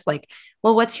waitress, like,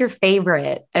 well, what's your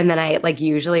favorite? And then I like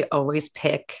usually always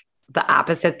pick the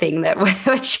opposite thing that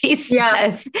what she Yeah,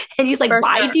 says. And he's like, for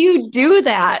why sure. do you do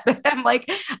that? I'm like,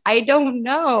 I don't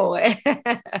know.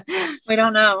 We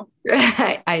don't know.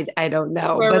 I don't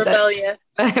know, We're but rebellious.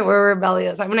 we're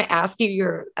rebellious. I'm going to ask you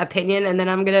your opinion and then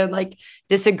I'm going to like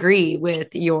disagree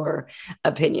with your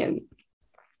opinion.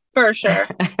 For sure.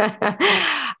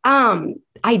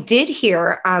 I did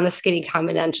hear on the Skinny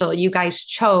Confidential, you guys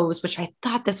chose, which I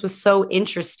thought this was so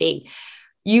interesting.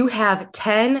 You have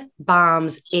 10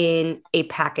 bombs in a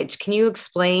package. Can you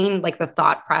explain like the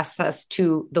thought process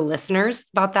to the listeners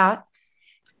about that?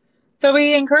 So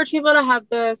we encourage people to have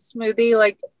the smoothie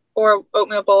like or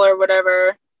oatmeal bowl or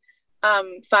whatever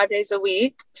 5 days a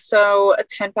week. So a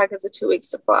 10 pack is a 2 week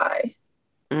supply.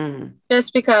 Mm,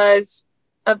 Just because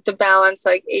of the balance,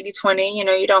 like 80-20,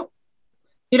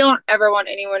 you don't ever want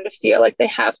anyone to feel like they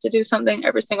have to do something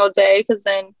every single day because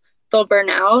then they'll burn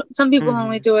out. Some people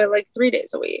only hmm do it like 3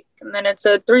 days a week and then it's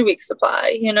a 3 week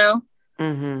supply.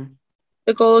 hmm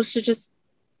The goal is to just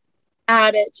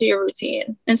add it to your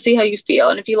routine and see how you feel.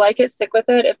 And if you like it, stick with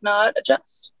it. If not,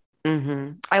 adjust.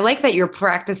 I like that you're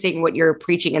practicing what you're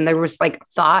preaching. And there was like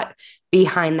thought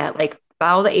behind that, like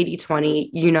follow the 80-20.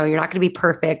 You're not going to be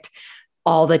perfect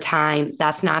all the time.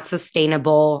 That's not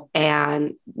sustainable.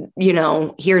 And,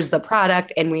 here's the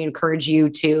product. And we encourage you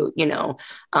to,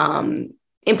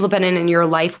 implement it in your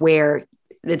life where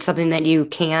it's something that you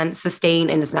can sustain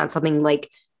and it's not something like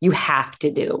you have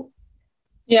to do.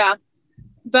 Yeah.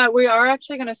 But we are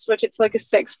actually going to switch it to like a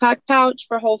 6-pack pouch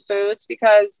for Whole Foods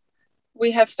because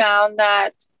we have found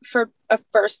that for a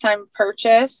first time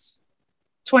purchase,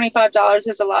 $25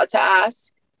 is a lot to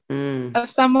ask Mm. of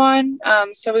someone.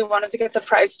 So we wanted to get the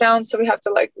price down. So we have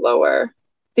to like lower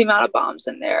the amount of bombs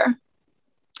in there.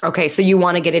 Okay, so you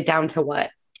want to get it down to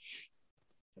what?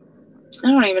 I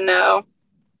don't even know.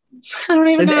 I don't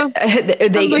even know.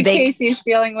 They Casey's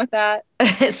dealing with that.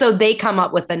 so they come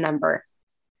up with the number.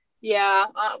 Yeah,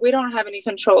 we don't have any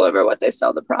control over what they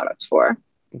sell the products for.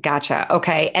 Gotcha.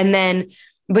 Okay. And then,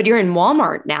 but you're in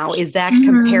Walmart now. Is that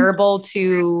comparable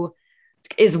to,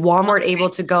 is Walmart able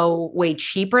to go way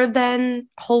cheaper than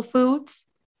Whole Foods?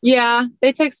 Yeah,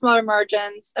 they take smaller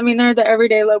margins. I mean, they're the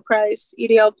everyday low price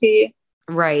EDLP.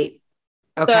 Right.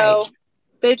 Okay. So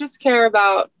they just care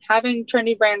about having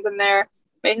trendy brands in there,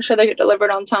 making sure they get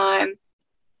delivered on time,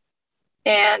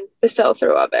 and the sell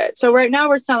through of it. So right now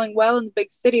we're selling well in the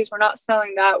big cities. We're not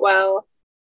selling that well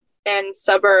in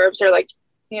suburbs or like,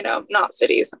 not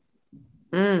cities.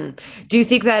 Do you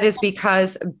think that is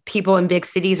because people in big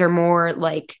cities are more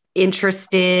like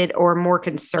interested or more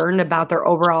concerned about their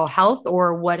overall health,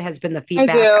 or what has been the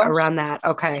feedback around that?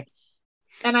 Okay.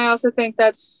 And I also think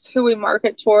that's who we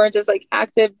market towards is like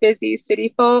active, busy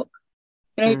city folk,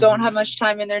 who don't have much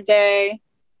time in their day.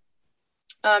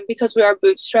 Because we are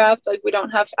bootstrapped, like we don't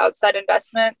have outside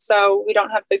investment, so we don't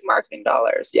have big marketing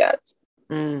dollars yet.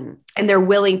 And they're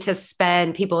willing to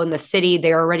spend, people in the city,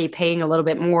 they're already paying a little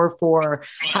bit more for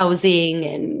housing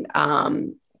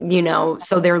and,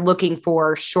 so they're looking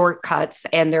for shortcuts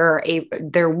and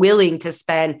they're willing to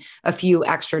spend a few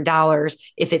extra dollars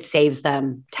if it saves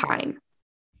them time.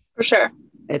 For sure.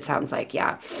 It sounds like,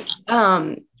 yeah.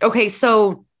 Okay.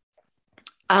 So,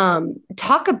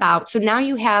 so now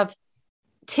you have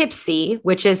Tipsy,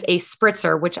 which is a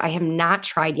spritzer, which I have not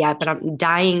tried yet, but I'm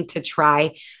dying to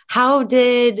try. How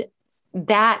did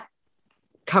that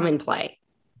come in play?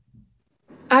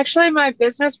 Actually, my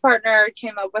business partner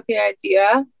came up with the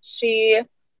idea.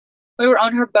 We were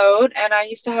on her boat and I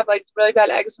used to have like really bad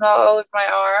eczema all over my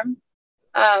arm.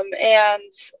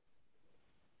 And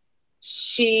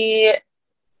she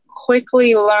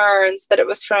quickly learns that it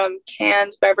was from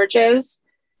canned beverages.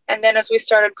 And then as we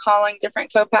started calling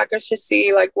different co-packers to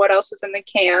see like what else was in the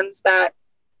cans that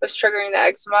was triggering the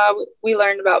eczema, we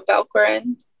learned about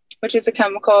Velcorin, which is a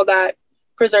chemical that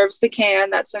preserves the can.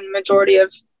 That's in majority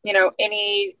of,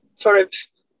 any sort of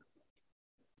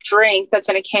drink that's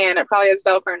in a can. It probably has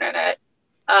Velcorin in it.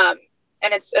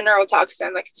 And it's a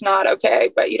neurotoxin. Like it's not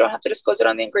okay, but you don't have to disclose it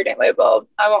on the ingredient label.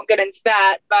 I won't get into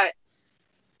that, but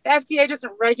the FDA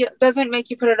doesn't make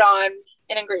you put it on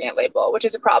an ingredient label, which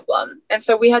is a problem. And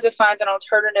so we had to find an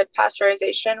alternative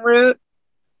pasteurization route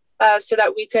so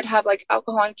that we could have like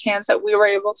alcohol in cans that we were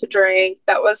able to drink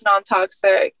that was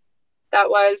non-toxic, that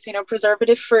was,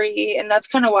 preservative free. And that's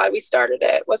kind of why we started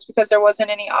it, was because there wasn't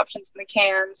any options in the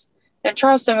cans. In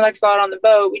Charleston, we like to go out on the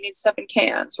boat. We need stuff in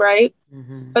cans, right?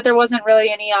 Mm-hmm. But there wasn't really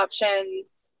any option,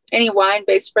 any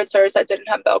wine-based spritzers that didn't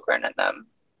have Velcorin in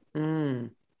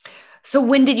them. So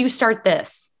when did you start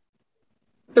this?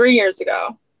 3 years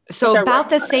ago. So about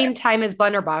the same time as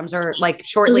Blender Bombs, or like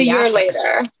shortly after? A year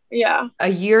later. Yeah. A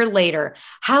year later.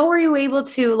 How were you able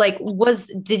to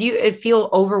did it feel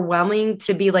overwhelming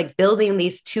to be like building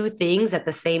these two things at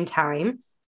the same time?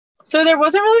 So there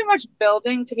wasn't really much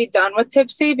building to be done with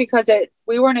Tipsy because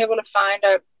we weren't able to find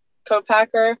a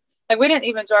co-packer. Like we didn't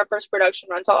even do our first production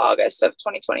run until August of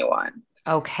 2021.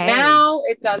 Okay. Now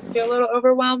it does feel a little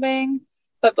overwhelming,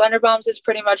 but Blender Bombs is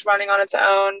pretty much running on its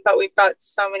own, but we've got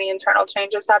so many internal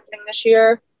changes happening this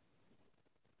year.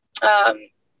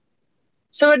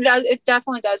 So it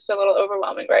definitely does feel a little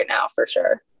overwhelming right now, for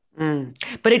sure.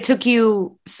 But it took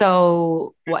you,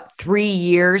 3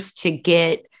 years to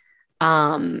get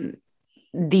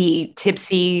the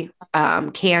Tipsy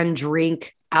canned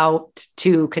drink out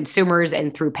to consumers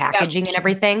and through packaging and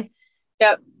everything?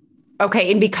 Yep.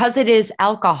 Okay. And because it is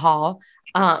alcohol,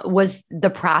 was the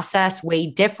process way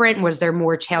different? Was there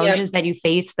more challenges that you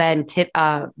faced than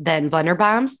Blender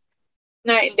Bombs?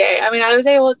 Night and day. I mean, I was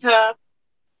able to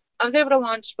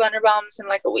launch Blender Bombs in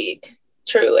like a week,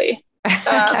 truly.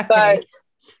 Okay. But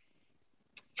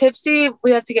Tipsy,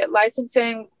 we have to get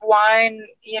licensing, wine,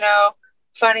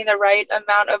 finding the right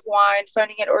amount of wine,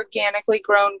 finding it organically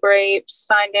grown grapes,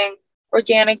 finding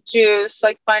organic juice,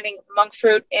 like finding monk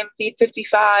fruit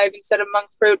MV55 instead of monk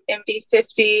fruit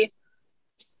MV50,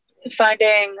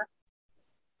 finding,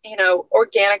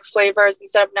 organic flavors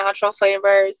instead of natural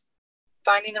flavors,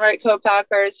 finding the right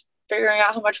co-packers, figuring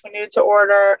out how much we needed to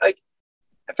order. Like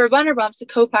for Blender Bombs, the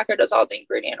co-packer does all the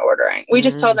ingredient ordering. We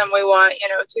just tell them we want,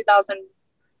 2,000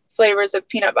 flavors of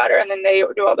peanut butter, and then they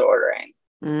do all the ordering.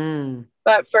 Mm.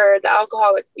 But for the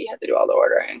alcoholic, we had to do all the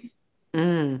ordering.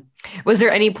 Mm. Was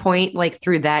there any point like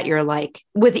through that you're like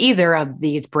with either of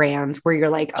these brands where you're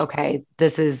like, okay,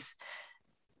 this is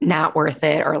not worth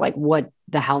it, or like, what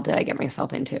the hell did I get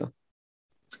myself into?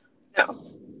 No.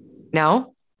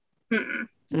 No? Mm-mm.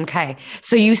 Okay.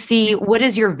 So you see, what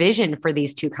is your vision for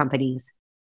these two companies?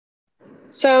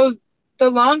 So the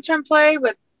long-term play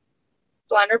with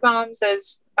Blender Bombs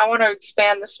is I want to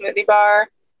expand the smoothie bar,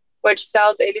 which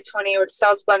sells 80/20, which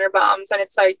sells Blender Bombs. And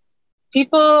it's like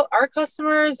people, our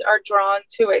customers are drawn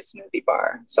to a smoothie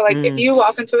bar. So like if Mm, you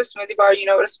walk into a smoothie bar, you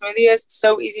know what a smoothie is. It's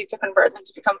so easy to convert them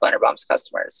to become Blender Bombs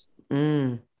customers.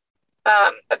 mm,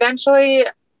 Eventually,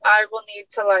 I will need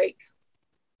to like,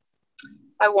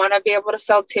 I want to be able to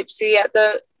sell Tipsy at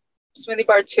the smoothie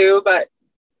bar too, but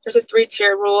there's a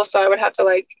 3-tier rule. So I would have to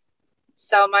like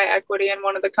sell my equity in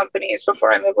one of the companies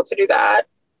before I'm able to do that.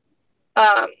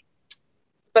 Um,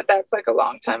 but that's like a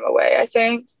long time away, I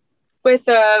think. With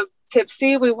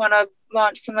Tipsy, we want to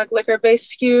launch some like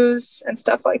liquor-based SKUs and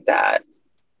stuff like that.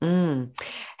 mm.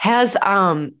 Has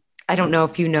I don't know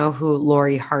if you know who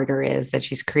Lori Harder is, that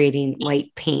she's creating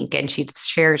Light Pink, and she's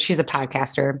a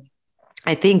podcaster.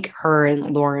 I think her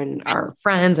and Lauren are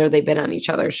friends, or they've been on each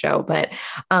other's show, but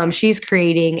she's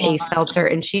creating a seltzer,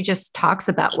 and she just talks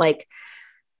about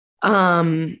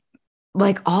um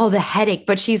like all the headache,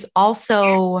 but she's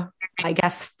also, I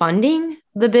guess, funding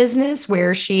the business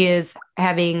where she is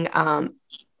having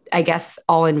I guess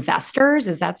all investors.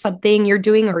 Is that something you're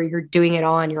doing, or you're doing it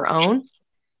all on your own?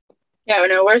 Yeah,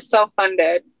 no, we're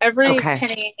self-funded. Every Okay.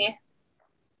 penny,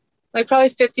 like probably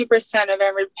 50% of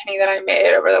every penny that I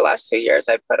made over the last 2 years,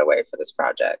 I put away for this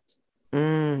project.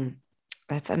 Mm,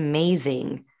 that's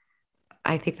amazing.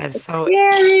 I think that's It's so,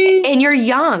 scary. and you're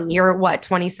young. You're what,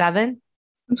 27?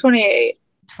 I'm 28.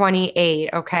 28.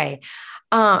 Okay.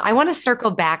 I want to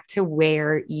circle back to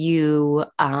where you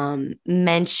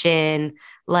mention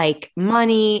like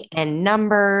money and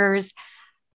numbers.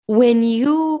 When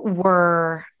you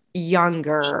were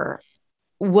younger,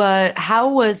 how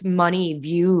was money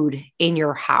viewed in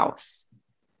your house?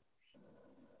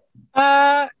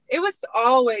 It was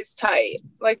always tight.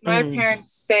 Like my Mm, parents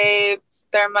saved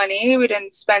their money. We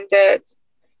didn't spend it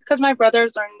because my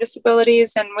brother's learning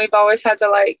disabilities, and we've always had to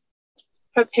like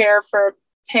prepare for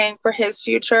paying for his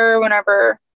future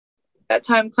whenever that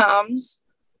time comes.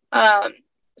 Um,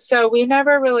 so we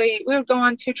never really, we would go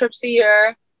on 2 trips a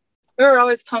year. We were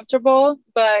always comfortable,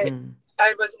 but mm,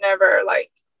 I was never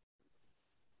like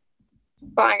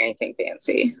buying anything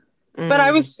fancy. But I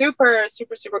mm, was super,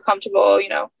 super, super comfortable.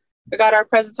 We got our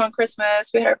presents on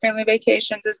Christmas, we had our family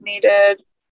vacations as needed.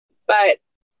 But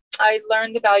I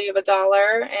learned the value of a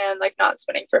dollar and like not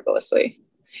spending frivolously.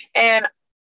 And,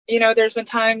 there's been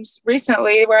times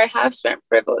recently where I have spent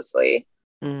frivolously,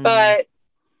 mm. but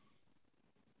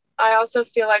I also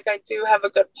feel like I do have a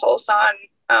good pulse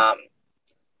on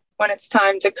when it's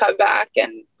time to cut back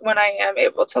and when I am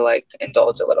able to like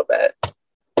indulge a little bit.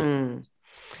 Mm.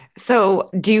 So,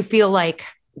 do you feel like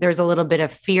there's a little bit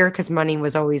of fear because money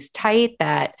was always tight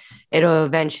that it'll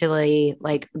eventually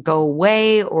like go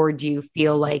away, or do you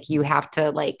feel like you have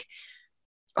to like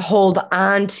hold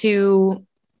on to,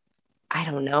 I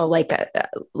don't know,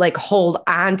 like hold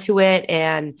on to it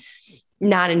and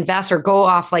not invest, or go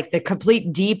off like the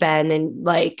complete deep end and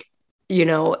like,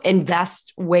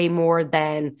 invest way more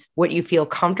than what you feel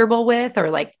comfortable with, or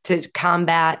like to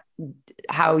combat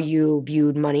how you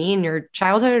viewed money in your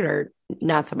childhood, or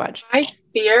not so much? My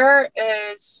fear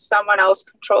is someone else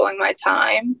controlling my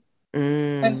time.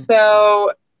 And Mm,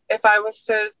 so if I was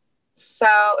to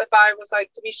if I was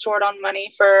like to be short on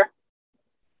money for,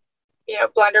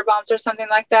 Blender Bombs or something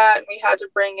like that, and we had to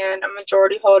bring in a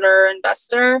majority holder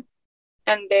investor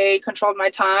and they controlled my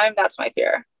time, that's my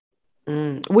fear.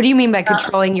 mm. What do you mean by Uh,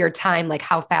 controlling your time? Like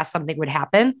how fast something would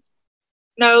happen?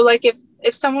 no, like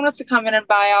if someone was to come in and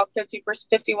buy out 50%,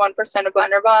 51% of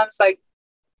Blender Bombs, like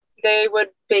they would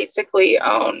basically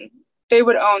own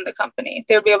the company.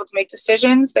 They would be able to make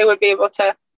decisions. They would be able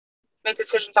to make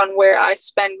decisions on where I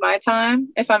spend my time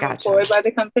if I'm Gotcha. employed by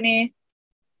the company.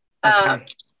 Um, Okay.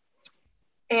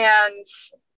 and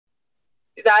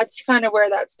that's kind of where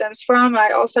that stems from.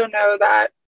 I also know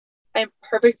that I'm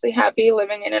perfectly happy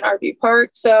living in an RV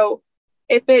park. So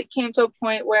if it came to a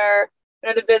point where,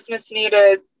 the business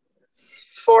needed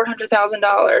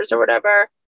 $400,000 or whatever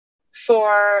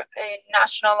for a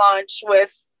national launch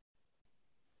with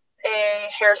a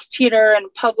Harris Teeter and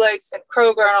Publix and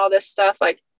Kroger and all this stuff,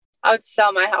 like I would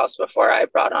sell my house before I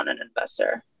brought on an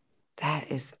investor.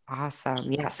 That is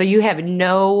awesome. Yeah. So you have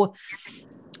no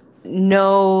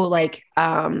like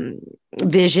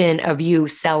vision of you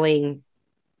selling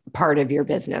part of your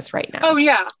business right now? Oh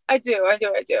yeah, I do.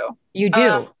 You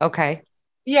do? Okay.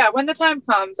 Yeah, when the time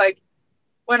comes, like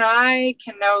when I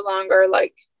can no longer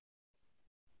like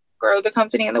grow the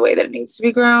company in the way that it needs to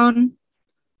be grown,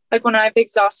 like when I've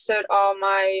exhausted all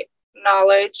my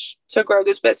knowledge to grow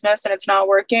this business and it's not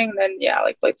working, then yeah,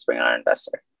 like let's bring on an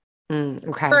investor.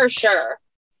 Okay. For sure.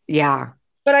 Yeah.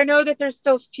 But I know that there's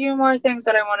still a few more things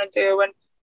that I want to do. And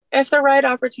if the right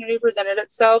opportunity presented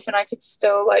itself and I could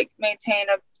still like maintain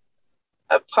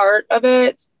a part of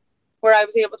it where I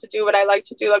was able to do what I like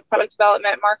to do, like product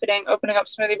development, marketing, opening up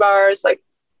smoothie bars, like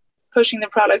pushing the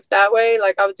products that way,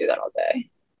 like I would do that all day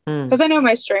because I know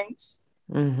my strengths.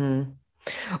 Mm-hmm.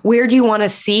 Where do you want to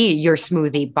see your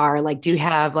smoothie bar? Like, do you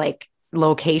have like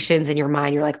locations in your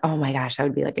mind? You're like, oh my gosh, that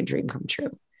would be like a dream come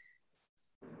true.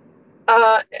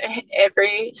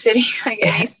 Every city, like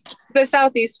the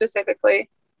Southeast specifically.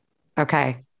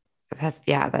 Okay.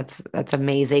 That's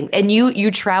amazing. And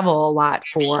you travel a lot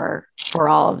for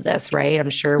all of this, right? I'm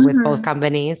sure with both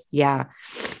companies. Yeah.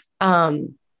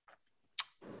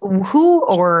 Who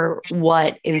or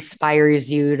what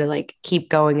inspires you to like keep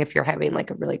going if you're having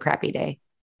like a really crappy day?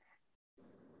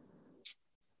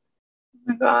 Oh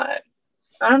my God.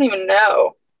 I don't even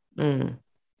know.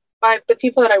 The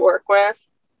people that I work with,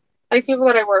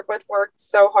 work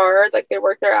so hard, like they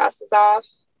work their asses off.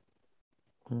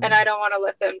 And I don't want to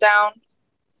let them down.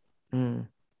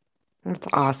 That's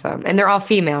awesome. And they're all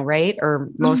female, right? Or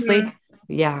mostly?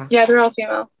 Yeah. Yeah, they're all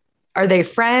female. Are they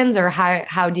friends or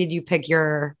how did you pick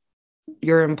your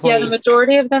employees? Yeah, the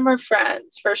majority of them are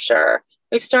friends for sure.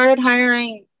 We've started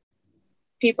hiring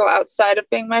people outside of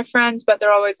being my friends, but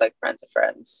they're always like friends of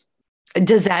friends.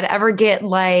 Does that ever get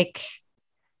like,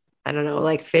 I don't know,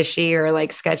 like fishy or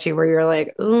like sketchy where you're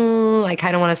like, ooh, I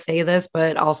kind of want to say this,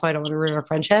 but also I don't want to ruin our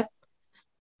friendship?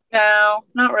 No,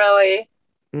 not really.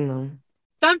 No.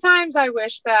 Sometimes I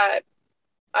wish that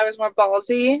I was more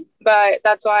ballsy, but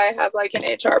that's why I have like an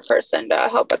HR person to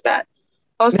help with that.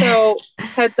 Also,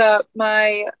 heads up,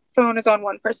 my phone is on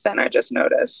 1%. I just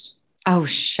noticed. Oh,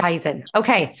 shizen.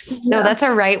 Okay. No, that's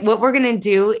all right. What we're going to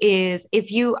do is if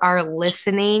you are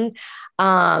listening,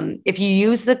 if you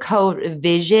use the code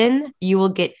VISION, you will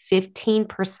get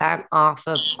 15% off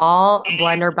of all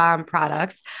Blender Bomb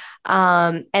products.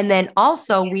 And then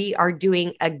also we are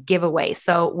doing a giveaway.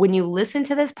 So when you listen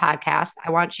to this podcast,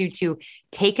 I want you to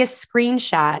take a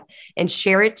screenshot and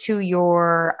share it to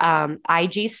your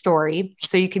IG story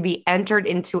so you can be entered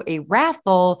into a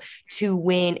raffle to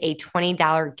win a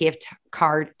 $20 gift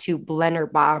card to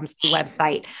Blender Bomb's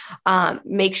website.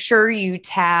 Make sure you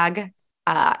tag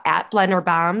at Blender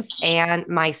Bombs and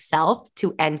myself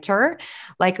to enter.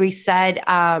 Like we said,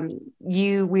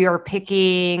 we are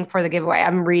picking for the giveaway.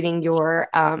 I'm reading your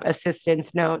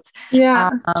assistant's notes.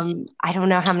 Yeah. I don't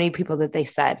know how many people that they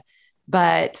said,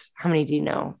 but how many do you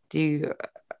know?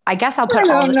 I guess I'll put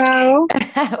I don't know.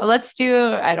 Let's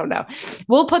do, I don't know.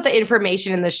 We'll put the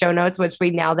information in the show notes once we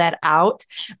nail that out.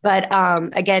 But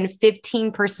again,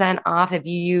 15% off if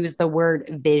you use the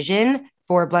word VISION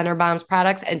for Blender Bombs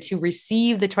products. And to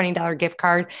receive the $20 gift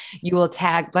card, you will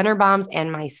tag Blender Bombs and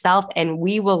myself, and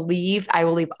I will leave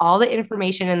all the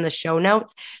information in the show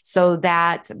notes so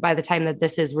that by the time that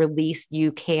this is released,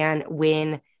 you can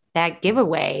win that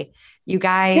giveaway. You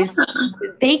guys,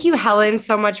 thank you, Helen,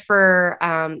 so much for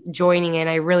joining in.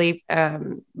 I really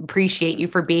appreciate you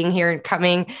for being here and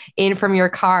coming in from your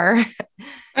car.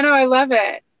 I know, I love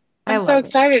it. I'm so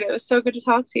excited. It was so good to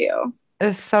talk to you.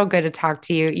 It's so good to talk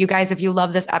to you. You guys, if you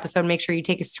love this episode, make sure you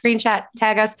take a screenshot,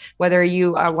 tag us, whether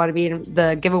you want to be in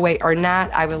the giveaway or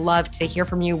not. I would love to hear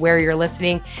from you, where you're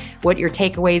listening, what your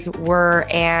takeaways were.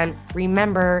 And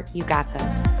remember, you got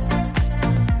this.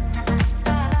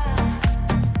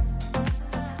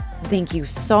 Thank you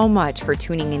so much for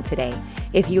tuning in today.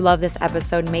 If you love this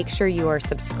episode, make sure you are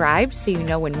subscribed so you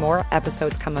know when more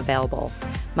episodes come available.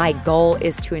 My goal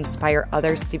is to inspire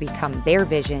others to become their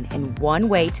vision, and one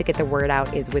way to get the word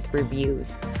out is with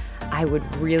reviews. I would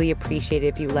really appreciate it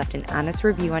if you left an honest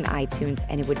review on iTunes,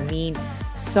 and it would mean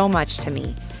so much to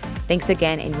me. Thanks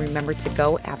again, and remember to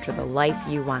go after the life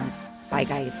you want. Bye,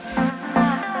 guys.